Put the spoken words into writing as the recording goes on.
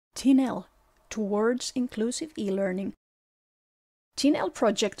TINEL, Towards Inclusive E-Learning. TINEL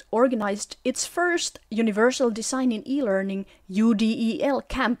project organized its first Universal Design in E-Learning UDeL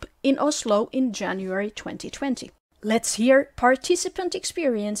camp in Oslo in January 2020. Let's hear participant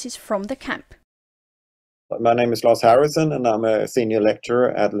experiences from the camp. My name is Lars Harrysson and I'm a senior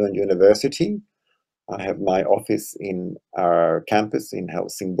lecturer at Lund University. I have my office in our campus in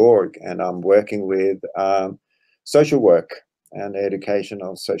Helsingborg and I'm working with social work and education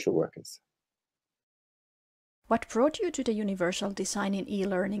of social workers. What brought you to the Universal Design in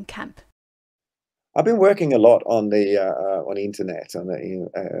E-Learning camp? I've been working a lot on the on internet, on the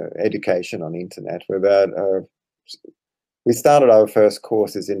education on internet. We started our first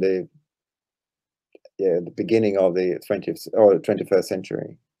courses in the beginning of the 20th or 21st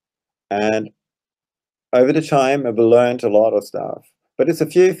century, and over the time I've learned a lot of stuff. But it's a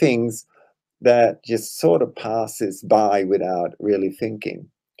few things that just sort of passes by without really thinking,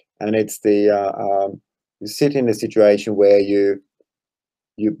 and it's the you sit in a situation where you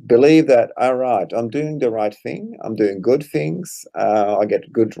believe that, all right, I'm doing the right thing, I'm doing good things, I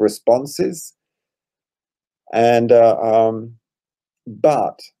get good responses, and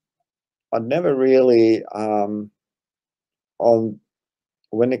but I never really on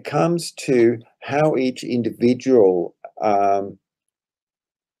when it comes to how each individual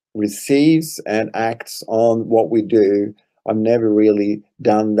receives and acts on what we do, I've never really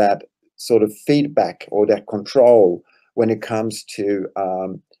done that sort of feedback or that control when it comes to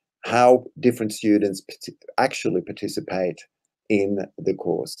how different students actually participate in the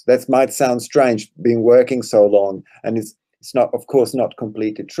course. That might sound strange, being working so long, and it's not, of course, not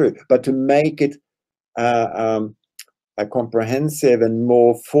completely true. But to make it a comprehensive and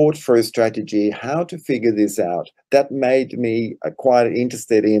more thought-through strategy, how to figure this out, that made me quite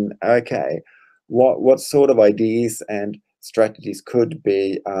interested in, okay, what sort of ideas and strategies could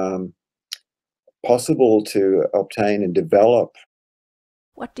be possible to obtain and develop.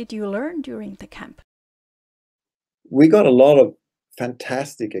 What did you learn during the camp? We got a lot of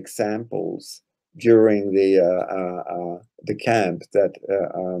fantastic examples during the camp that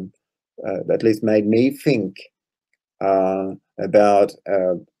at least made me think about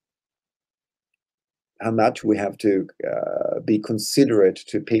how much we have to be considerate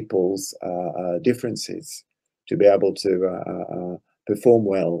to people's differences to be able to perform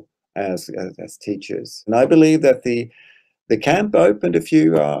well as teachers. And I believe that the camp opened a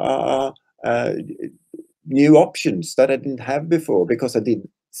few new options that I didn't have before because I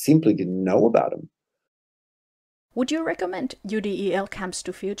simply didn't know about them. Would you recommend UDeL camps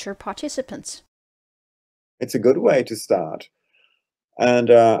to future participants? It's a good way to start, and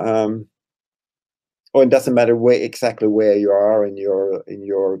it doesn't matter exactly where you are in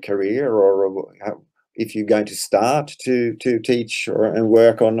your career, or if you're going to start to teach and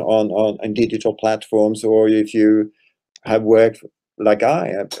work on digital platforms, or if you have worked like I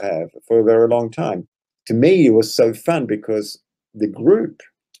have for a very long time. To me, it was so fun because the group,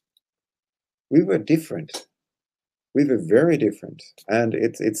 we were different. We were very different, and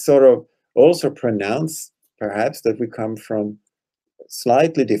it's sort of also pronounced perhaps that we come from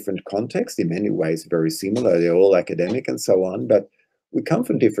slightly different contexts, in many ways very similar. They're all academic and so on, but we come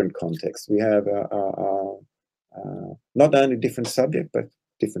from different contexts. We have not only different subject, but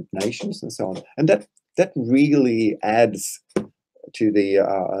different nations and so on, and that really adds to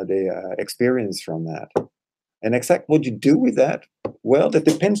the experience from that. And exactly what you do with that, well, that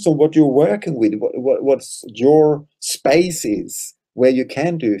depends on what you're working with, what's your space is, where you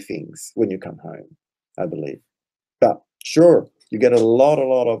can do things when you come home, I believe. But sure, you get a lot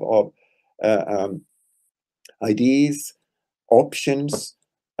of ideas, options,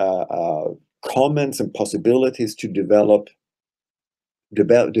 comments and possibilities to develop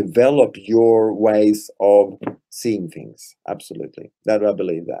your ways of seeing things. Absolutely, that I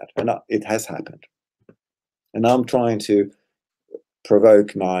believe that, and it has happened. And I'm trying to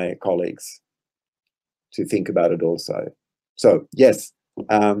provoke my colleagues to think about it also. So yes,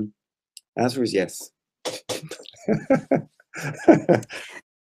 answer is yes.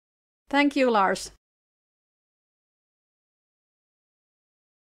 Thank you, Lars.